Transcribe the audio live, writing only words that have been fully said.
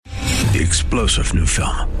The explosive new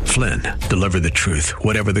film, Flynn, deliver the truth,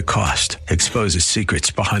 whatever the cost, exposes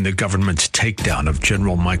secrets behind the government's takedown of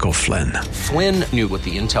General Michael Flynn. Flynn knew what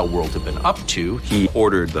the intel world had been up to. He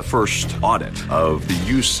ordered the first audit of the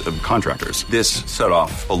use of contractors. This set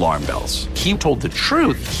off alarm bells. He told the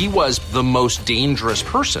truth. He was the most dangerous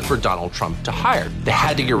person for Donald Trump to hire. They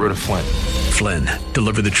had to get rid of Flynn. Flynn,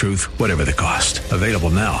 deliver the truth, whatever the cost. Available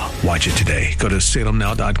now. Watch it today. Go to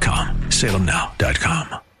salemnow.com.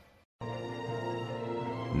 salemnow.com.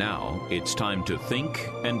 Now it's time to think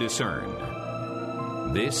and discern.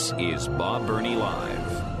 This is Bob Burney Live.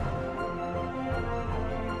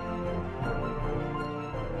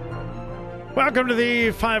 Welcome to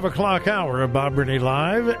the 5 o'clock hour of Bob Burney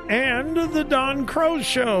Live and the Don Crow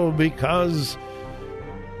Show, because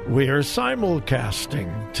we are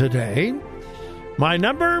simulcasting today. My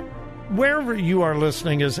number, wherever you are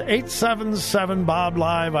listening, is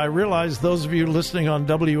 877-BOB-LIVE. I realize those of you listening on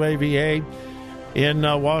WAVA in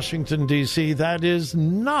Washington, D.C., that is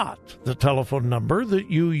not the telephone number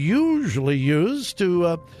that you usually use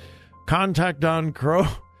to contact Don Crow.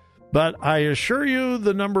 But I assure you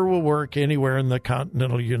the number will work anywhere in the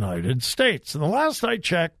continental United States. And the last I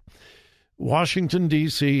checked, Washington,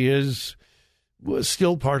 D.C. was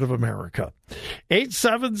still part of America.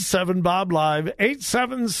 877-BOB-LIVE,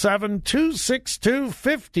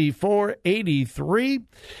 877-262-5483.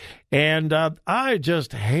 And I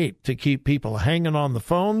just hate to keep people hanging on the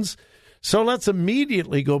phones. So let's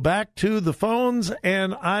immediately go back to the phones.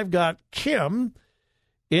 And I've got Kim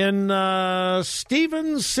in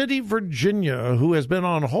Stevens City, Virginia, who has been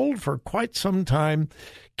on hold for quite some time.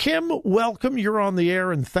 Kim, welcome. You're on the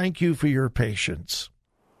air, and thank you for your patience.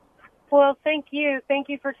 Well, thank you. Thank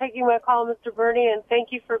you for taking my call, Mr. Burney, and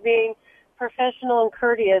thank you for being professional and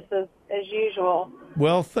courteous as usual.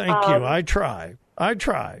 Well, thank you. I try.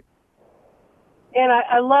 And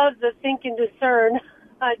I love the think and discern.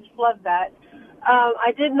 I just love that.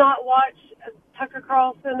 I did not watch Tucker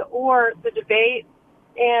Carlson or the debate,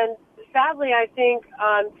 and sadly, I think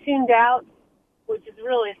tuned out, which is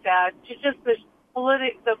really sad, to just the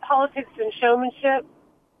politics and showmanship.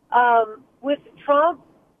 With Trump,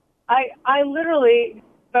 I literally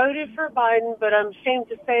voted for Biden, but I'm ashamed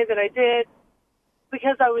to say that I did,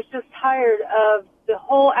 because I was just tired of the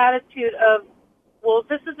whole attitude of, well,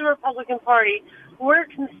 this is the Republican Party. We're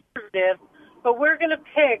conservative, but we're going to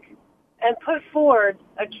pick and put forward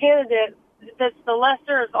a candidate that's the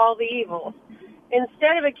lesser of all the evils.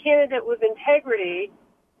 Instead of a candidate with integrity,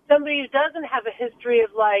 somebody who doesn't have a history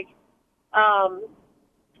of I'm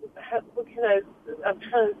trying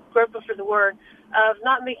to grapple for the word, of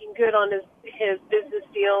not making good on his business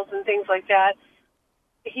deals and things like that.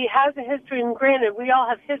 He has a history, and granted, we all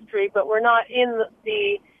have history, but we're not in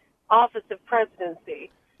the office of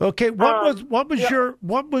presidency. Okay, what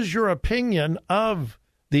was your opinion of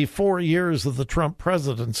the 4 years of the Trump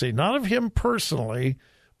presidency? Not of him personally,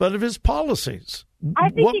 but of his policies. I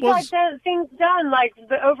think he got things done, like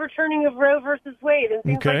the overturning of Roe versus Wade and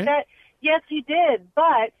things like that. Yes, he did,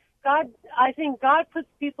 but I think God puts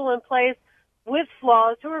people in place with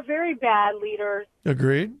flaws who are very bad leaders.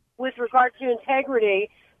 Agreed. With regard to integrity,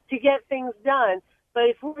 to get things done. But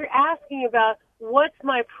if we're asking about what's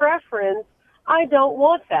my preference, I don't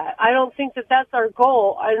want that. I don't think that that's our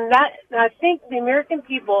goal. And I think the American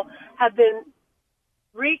people have been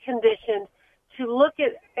reconditioned to look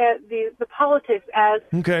at the politics as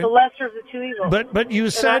the lesser of the two evils. But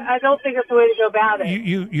you said... I don't think that's the way to go about it.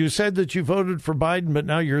 You said that you voted for Biden, but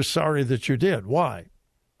now you're sorry that you did. Why?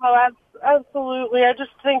 Oh, absolutely. I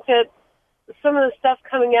just think that some of the stuff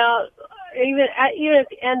coming out, even at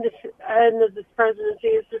the end of this presidency,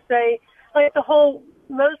 is to say, like, the whole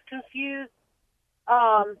most confused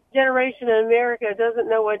generation in America doesn't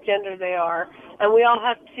know what gender they are, and we all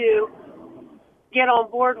have to get on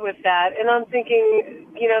board with that. And I'm thinking,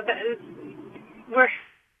 that we're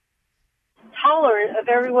tolerant of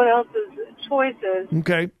everyone else's choices.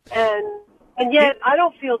 Okay. And yet I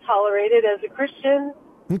don't feel tolerated as a Christian.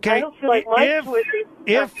 Okay. I don't feel like my choices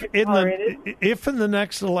are tolerated. If in the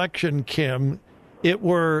next election, Kim, it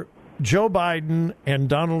were Joe Biden and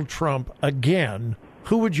Donald Trump again,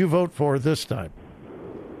 who would you vote for this time?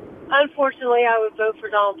 Unfortunately, I would vote for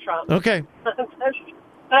Donald Trump. Okay.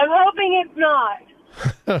 I'm hoping it's not.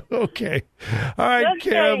 Okay. All right, Just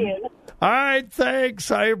Kim. saying. All right, thanks.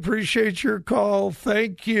 I appreciate your call.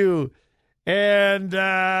 Thank you. And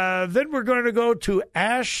then we're going to go to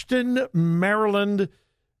Ashton, Maryland,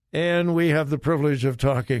 and we have the privilege of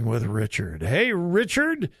talking with Richard. Hey,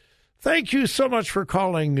 Richard, thank you so much for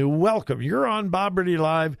calling. Welcome. You're on Bob Burney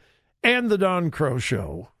Live and the Don Crow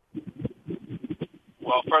Show.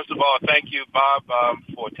 Well, first of all, thank you, Bob,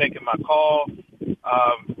 for taking my call.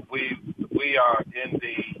 We are in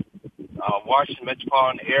the Washington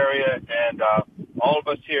metropolitan area, and all of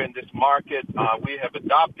us here in this market, we have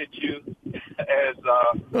adopted you as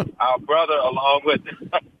our brother, along with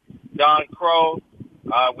Don Crow.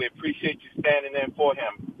 We appreciate you standing in for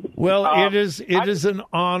him. Well, it is an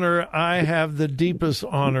honor. I have the deepest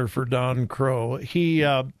honor for Don Crow.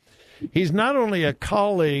 He's not only a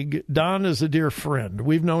colleague, Don is a dear friend.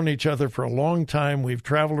 We've known each other for a long time. We've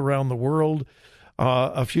traveled around the world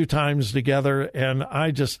a few times together, and I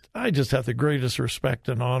just have the greatest respect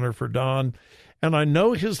and honor for Don. And I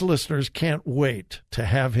know his listeners can't wait to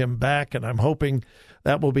have him back, and I'm hoping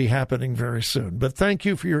that will be happening very soon. But thank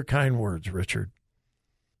you for your kind words, Richard.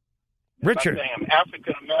 Richard. I am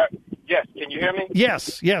African American. Yes, can you hear me?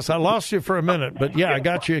 Yes. I lost you for a minute, but yeah, I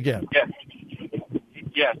got you again.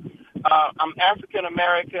 Yes. I'm African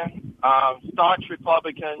American, staunch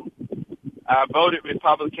Republican. I voted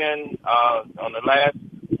Republican on the last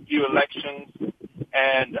few elections,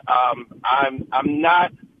 and I'm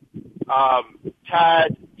not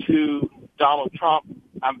tied to Donald Trump.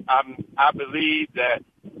 I believe that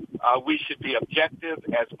we should be objective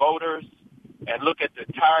as voters and look at the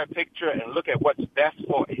entire picture and look at what's best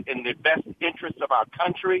in the best interest of our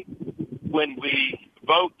country when we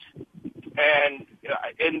vote. And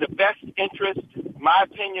in the best interest, my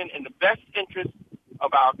opinion, in the best interest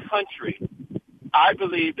of our country, I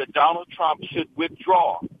believe that Donald Trump should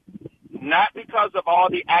withdraw, not because of all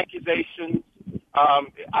the accusations.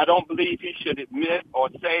 I don't believe he should admit or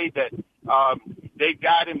say that they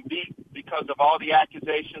got him beat because of all the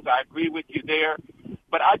accusations. I agree with you there.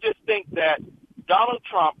 But I just think that Donald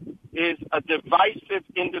Trump is a divisive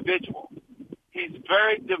individual. He's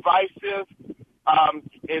very divisive.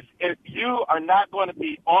 If you are not going to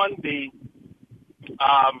be on the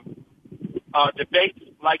debates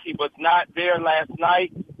like he was not there last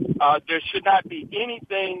night, there should not be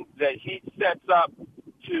anything that he sets up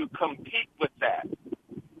to compete with that.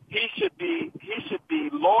 He should be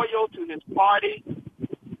loyal to his party.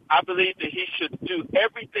 I believe that he should do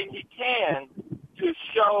everything he can to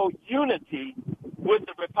show unity with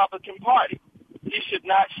the Republican Party. He should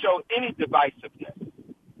not show any divisiveness.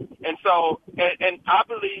 And so, and I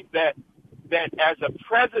believe that as a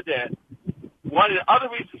president, one of the other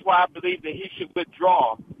reasons why I believe that he should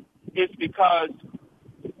withdraw is because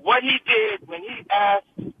what he did when he asked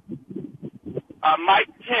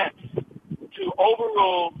Mike Pence to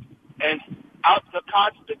overrule out the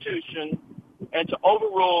Constitution and to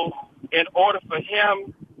overrule in order for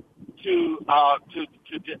him to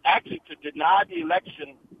deny the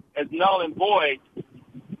election as null and void.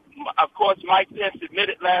 Of course, Mike Pence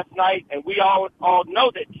admitted last night, and we all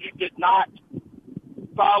know that he did not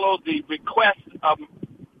follow the request of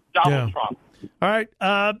Donald Trump. All right.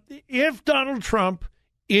 If Donald Trump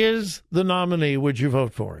is the nominee, would you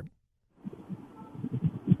vote for him?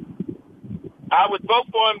 I would vote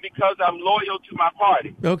for him because I'm loyal to my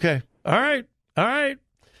party. Okay. All right.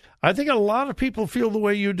 I think a lot of people feel the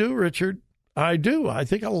way you do, Richard. I do. I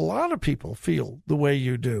think a lot of people feel the way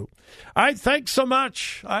you do. All right. Thanks so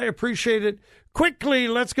much. I appreciate it. Quickly,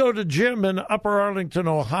 let's go to Jim in Upper Arlington,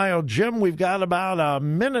 Ohio. Jim, we've got about a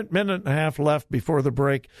minute and a half left before the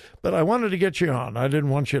break, but I wanted to get you on. I didn't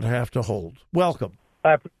want you to have to hold. Welcome.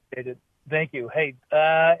 I appreciate it. Thank you. Hey,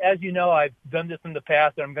 as you know, I've done this in the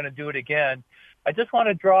past, and I'm going to do it again. I just want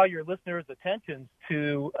to draw your listeners' attention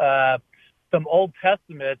to some Old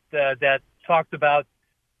Testament that talks about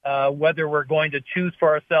whether we're going to choose for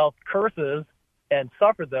ourselves curses and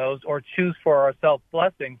suffer those, or choose for ourselves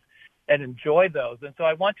blessings and enjoy those. And so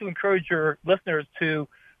I want to encourage your listeners to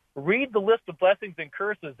read the list of blessings and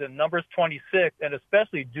curses in Numbers 26 and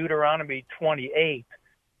especially Deuteronomy 28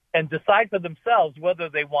 and decide for themselves whether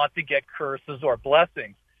they want to get curses or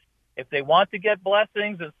blessings. If they want to get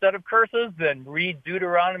blessings instead of curses, then read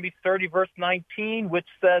Deuteronomy 30, verse 19, which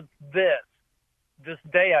says this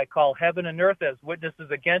day I call heaven and earth as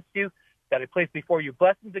witnesses against you, that I place before you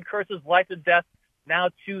blessings and curses, life and death. Now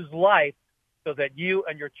choose life so that you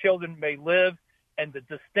and your children may live. And the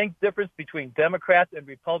distinct difference between Democrats and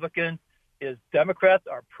Republicans is Democrats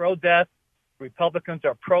are pro-death, Republicans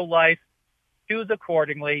are pro-life. Choose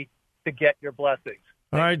accordingly to get your blessings.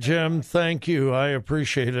 All right, Jim, thank you. I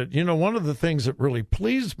appreciate it. You know, one of the things that really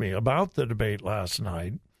pleased me about the debate last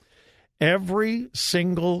night, every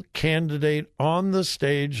single candidate on the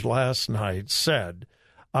stage last night said,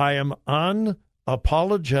 I am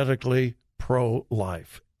unapologetically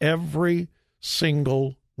pro-life. Every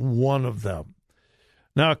single one of them.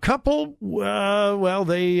 Now, a couple,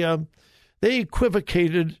 they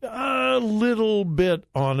equivocated a little bit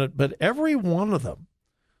on it, but every one of them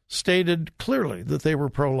stated clearly that they were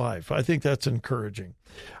pro-life. I think that's encouraging.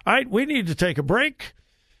 All right, we need to take a break.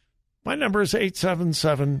 My number is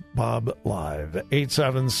 877-BOB-LIVE,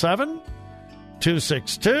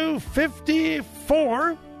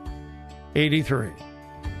 877-262-5483.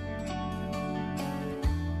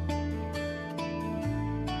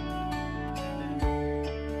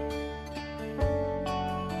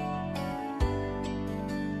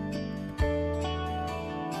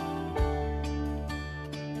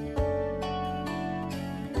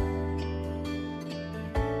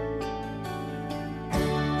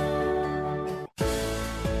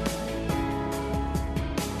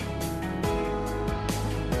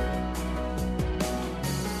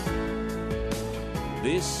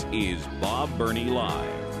 This is Bob Burney Live.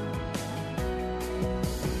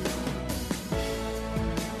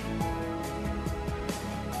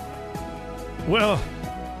 Well,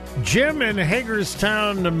 Jim in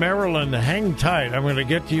Hagerstown, Maryland, hang tight. I'm going to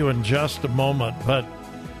get to you in just a moment, but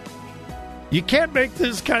you can't make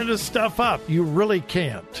this kind of stuff up. You really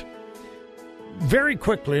can't. Very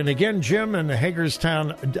quickly, and again, Jim in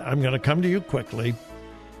Hagerstown, I'm going to come to you quickly,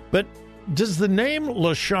 but does the name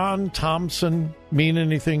LaShawn Thompson mean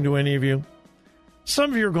anything to any of you?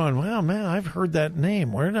 Some of you are going, well, man, I've heard that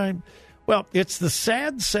name. Where did I? Well, it's the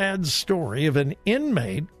sad, sad story of an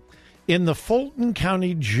inmate in the Fulton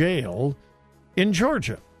County Jail in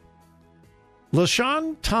Georgia.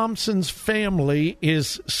 LaShawn Thompson's family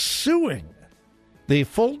is suing the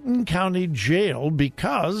Fulton County Jail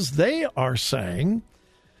because they are saying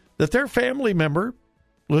that their family member,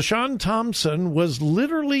 LaShawn Thompson, was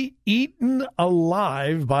literally eaten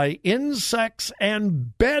alive by insects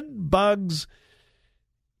and bed bugs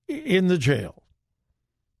in the jail.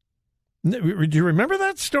 Do you remember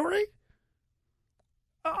that story?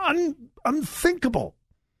 Unthinkable.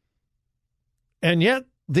 And yet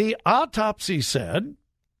the autopsy said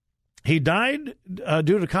he died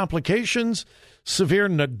due to complications, severe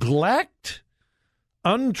neglect,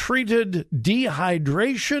 untreated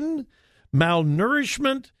dehydration,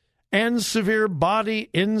 malnourishment, and severe body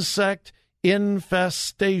insect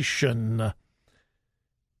infestation.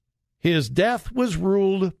 His death was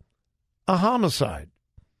ruled a homicide.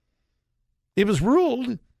 It was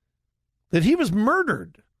ruled that he was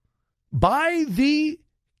murdered by the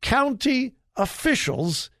county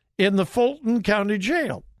officials in the Fulton County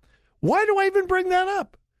Jail. Why do I even bring that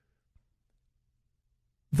up?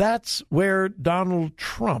 That's where Donald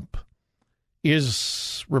Trump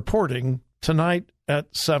is reporting tonight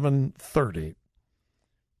at 7:30.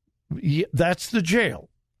 That's the jail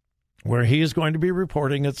where he is going to be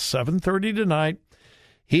reporting at 7:30 tonight.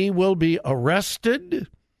 He will be arrested.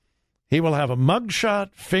 He will have a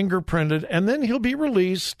mugshot, fingerprinted, and then he'll be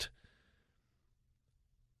released.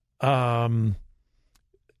 You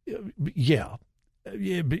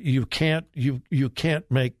can't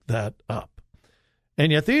make that up.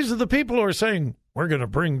 And yet these are the people who are saying, we're going to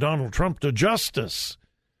bring Donald Trump to justice.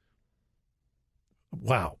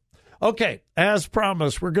 Wow. Okay, as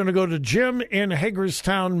promised, we're going to go to Jim in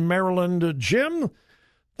Hagerstown, Maryland. Jim,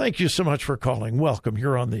 thank you so much for calling. Welcome.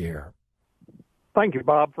 You're on the air. Thank you,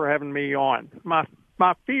 Bob, for having me on. My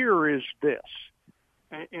fear is this.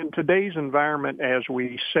 In today's environment, as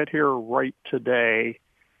we sit here right today,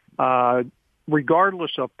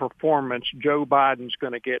 regardless of performance, Joe Biden's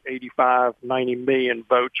going to get 85, 90 million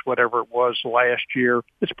votes, whatever it was last year.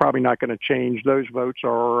 It's probably not going to change. Those votes are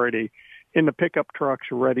already in the pickup trucks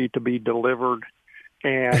ready to be delivered.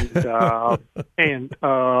 And Donald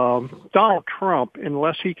Trump,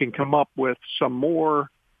 unless he can come up with some more,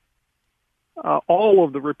 all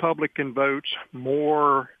of the Republican votes,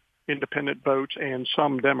 more independent votes, and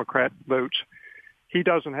some Democrat votes, he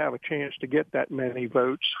doesn't have a chance to get that many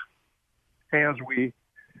votes as we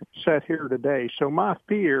sit here today. So my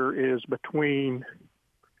fear is between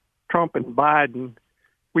Trump and Biden,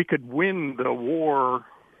 we could win the war.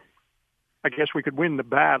 I guess we could win the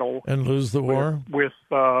battle and lose the war with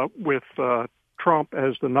Trump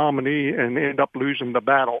as the nominee and end up losing the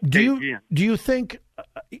battle. Do you think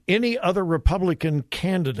any other Republican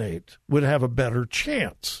candidate would have a better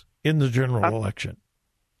chance in the general election?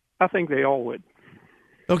 I think they all would.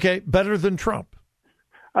 Okay, better than Trump.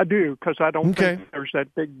 I do, because I don't think there's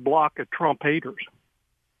that big block of Trump haters.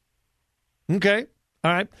 Okay.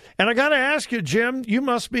 All right. And I got to ask you, Jim, you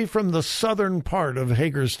must be from the southern part of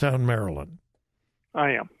Hagerstown, Maryland.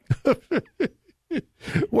 I am.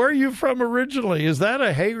 Where are you from originally? Is that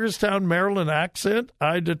a Hagerstown, Maryland accent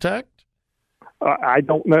I detect? I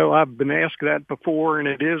don't know. I've been asked that before, and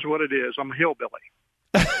it is what it is. I'm a hillbilly.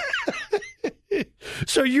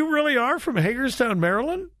 So you really are from Hagerstown,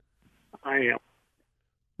 Maryland? I am.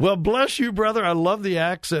 Well, bless you, brother. I love the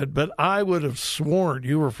accent, but I would have sworn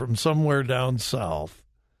you were from somewhere down south.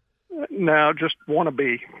 No, just want to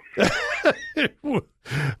be.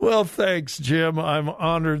 Well, thanks, Jim. I'm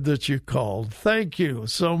honored that you called. Thank you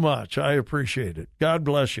so much. I appreciate it. God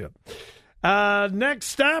bless you. Next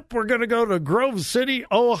stop, we're going to go to Grove City,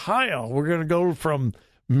 Ohio. We're going to go from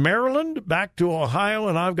Maryland back to Ohio,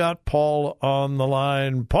 and I've got Paul on the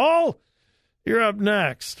line. Paul, you're up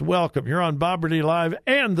next. Welcome. You're on Bob Burney Live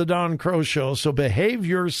and the Don Crow Show, so behave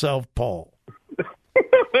yourself, Paul.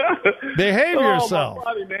 Behave yourself.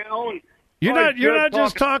 My buddy, man. You're not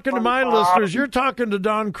just talking to my listeners. You're talking to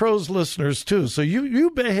Don Crow's listeners, too, so you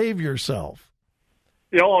behave yourself.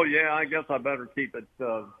 Oh, yeah, I guess I better keep it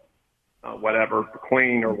whatever,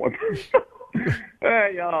 clean or whatever.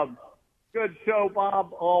 Hey, good show,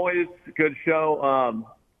 Bob. Always good show.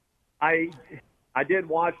 I did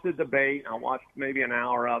watch the debate. I watched maybe an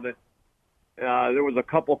hour of it. There was a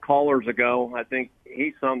couple callers ago. I think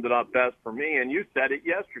he summed it up best for me. And you said it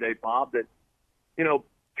yesterday, Bob, that,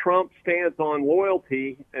 Trump stands on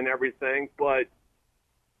loyalty and everything, but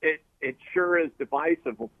it sure is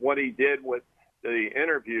divisive of what he did with the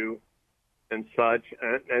interview and such.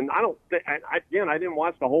 And I don't think, I didn't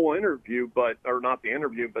watch the whole interview, but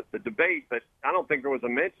the debate, but I don't think there was a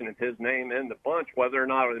mention of his name in the bunch, whether or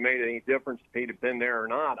not it made any difference if he'd have been there or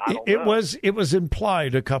not. I don't know. It was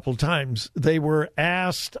implied a couple times. They were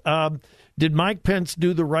asked, did Mike Pence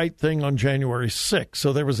do the right thing on January 6th?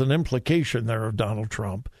 So there was an implication there of Donald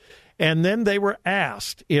Trump. And then they were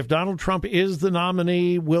asked, if Donald Trump is the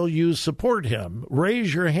nominee, will you support him?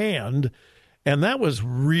 Raise your hand. And that was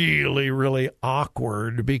really, really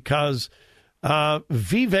awkward because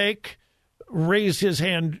Vivek raised his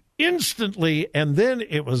hand instantly, and then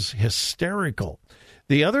it was hysterical.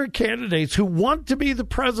 The other candidates who want to be the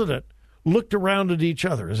president looked around at each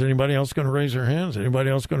other. Is anybody else going to raise their hand? Is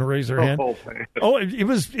anybody else going to raise their hand? Oh, it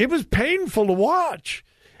was painful to watch.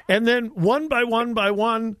 And then one by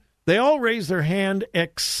one, they all raised their hand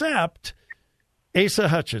except Asa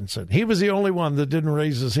Hutchinson. He was the only one that didn't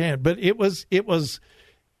raise his hand. But it was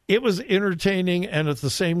entertaining and at the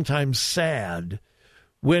same time sad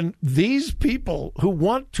when these people who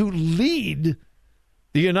want to lead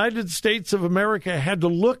the United States of America had to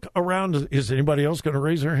look around. Is anybody else going to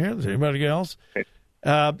raise their hand? Is anybody else?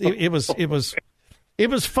 It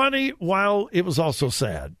was funny while it was also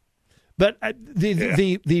sad. But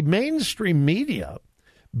the mainstream media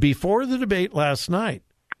before the debate last night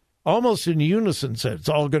almost in unison said it's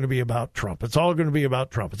all going to be about Trump. It's all going to be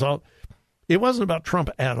about Trump. It wasn't about Trump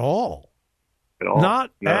at all.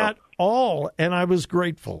 Not at all. And I was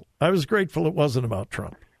grateful. It wasn't about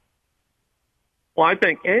Trump. Well, I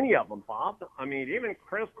think any of them, Bob. I mean, even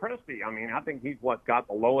Chris Christie. I mean, I think he's got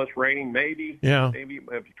the lowest rating, maybe. Yeah. Maybe.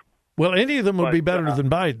 Well, any of them would be better than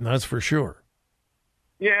Biden, that's for sure.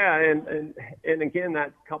 Yeah, and again,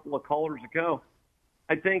 that couple of callers ago,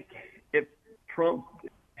 I think if Trump,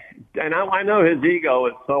 and I know his ego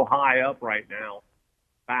is so high up right now,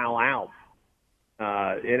 bow out.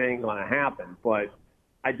 It ain't going to happen, but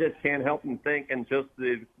I just can't help but think, and just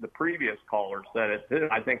the previous callers said it,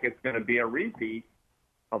 I think it's going to be a repeat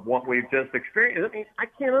of what we've just experienced. I mean, I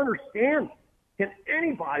can't understand. Can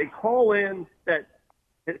anybody call in that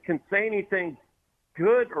can say anything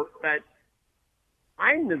good or that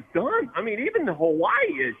Biden has done? I mean, even the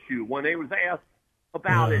Hawaii issue, when they was asked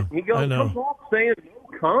about it, he comes off saying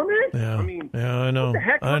no comment. Yeah, I know. What the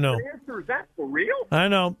heck? I know. Answer? Is that for real? I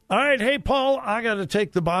know. All right, hey Paul, I got to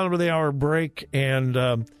take the bottom of the hour break, and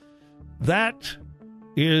that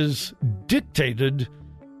is dictated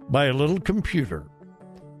by a little computer.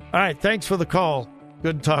 All right, thanks for the call.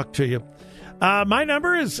 Good to talk to you. My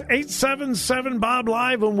number is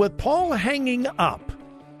 877-BOB-LIVE, and with Paul hanging up,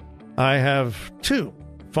 I have 2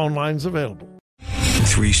 phone lines available.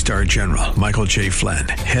 3-star General Michael J. Flynn,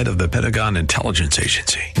 head of the Pentagon Intelligence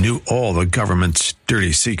Agency, knew all the government's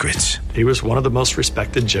dirty secrets. He was one of the most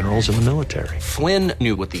respected generals in the military. Flynn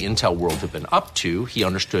knew what the intel world had been up to. He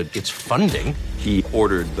understood its funding. He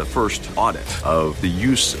ordered the first audit of the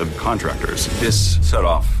use of contractors. This set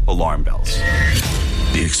off alarm bells.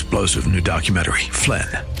 The explosive new documentary, Flynn,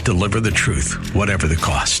 Deliver the Truth, Whatever the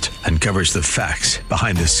Cost, uncovers the facts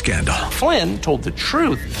behind this scandal. Flynn told the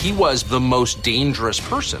truth. He was the most dangerous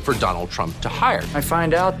person for Donald Trump to hire. I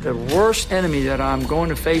find out the worst enemy that I'm going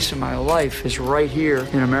to face in my life is right here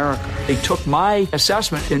in America. They took my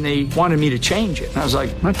assessment and they wanted me to change it. And I was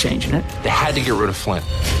like, I'm not changing it. They had to get rid of Flynn.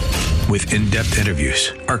 With in-depth interviews,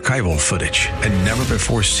 archival footage, and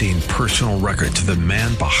never-before-seen personal records of the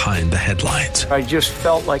man behind the headlines. I just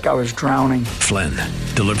felt like I was drowning. Flynn,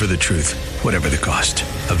 Deliver the Truth, Whatever the Cost.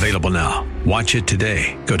 Available now. Watch it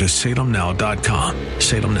today. Go to salemnow.com.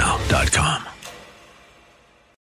 salemnow.com.